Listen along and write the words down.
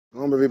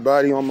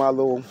Everybody on my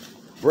little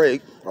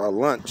break or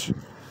lunch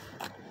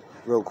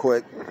real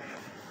quick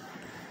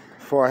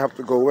before I have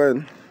to go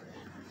in.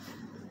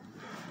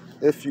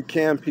 If you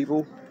can,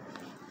 people,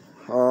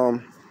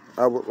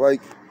 I would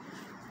like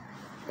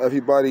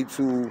everybody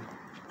to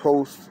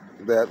post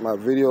that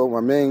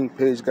my main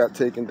page got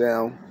taken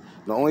down.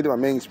 Not only did my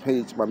main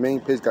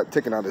page got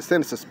taken down, it's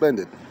still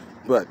suspended,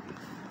 but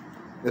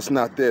it's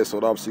not there, so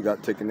it obviously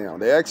got taken down.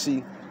 They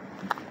actually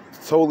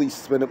totally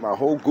suspended my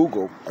whole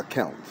Google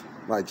account,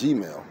 my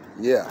Gmail.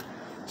 Yeah,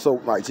 so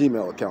my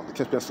Gmail account.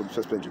 They can't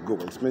suspend your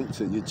Google. It's meant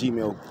to your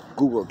Gmail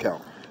Google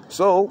account.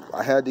 So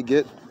I had to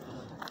get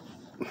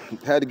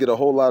a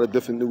whole lot of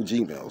different new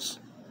Gmails.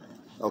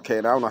 Okay,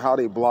 and I don't know how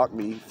they blocked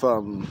me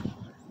from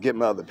getting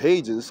my other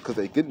pages, because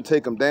they didn't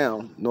take them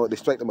down, nor they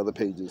strike them other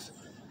pages,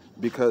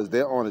 because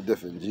they're on a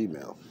different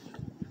Gmail.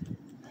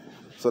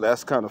 So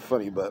that's kind of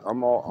funny, but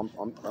I'm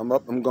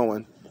up, I'm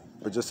going.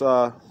 But just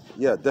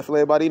yeah,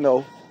 definitely everybody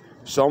know.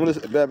 Show them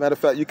this. Matter of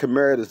fact, you can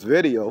mirror this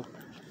video,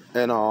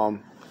 and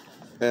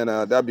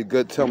that'd be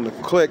good. Tell them to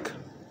click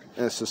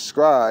and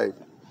subscribe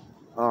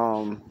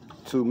to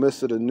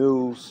Mr. The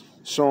News.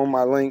 Show them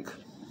my link.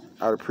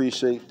 I'd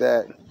appreciate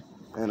that.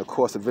 And of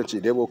course,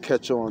 eventually they will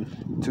catch on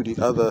to the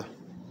other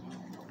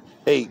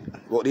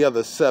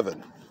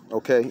 7.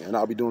 Okay, and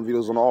I'll be doing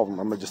videos on all of them.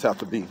 I'm gonna just have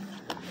to be.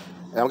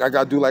 And I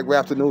gotta do like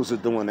Rap the News is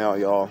doing now,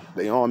 y'all.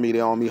 They on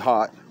me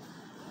hot.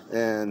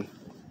 And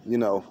you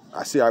know,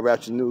 I see how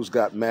Rap the News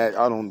got mad.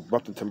 I don't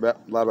bump into a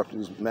lot of Rap the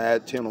News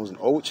mad channels and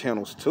old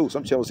channels too.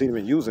 Some channels he ain't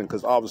even using,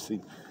 because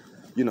obviously,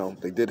 you know,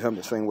 they did him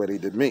the same way they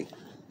did me.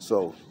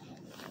 So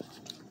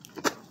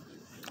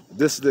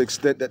this is the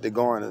extent that they're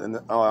going, and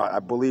I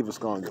believe it's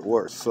going to get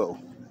worse. So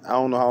I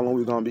don't know how long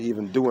we're going to be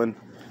even doing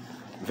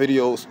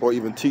videos or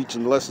even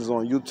teaching lessons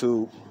on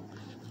YouTube.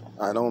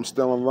 I know I'm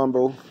still on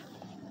Rumble,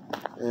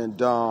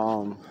 and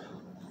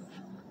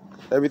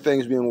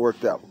everything's being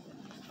worked out.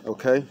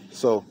 Okay,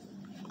 so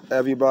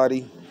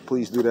everybody,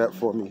 please do that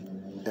for me,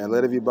 and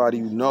let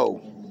everybody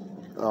know.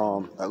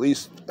 At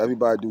least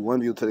everybody do one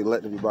video till they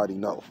let everybody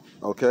know.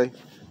 Okay,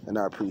 and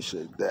I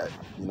appreciate that.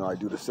 You know, I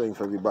do the same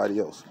for everybody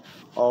else.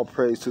 All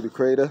praise to the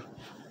Creator.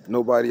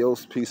 Nobody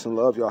else. Peace and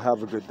love. Y'all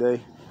have a good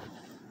day.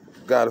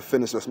 Gotta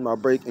finish this my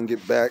break and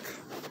get back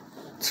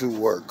to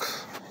work.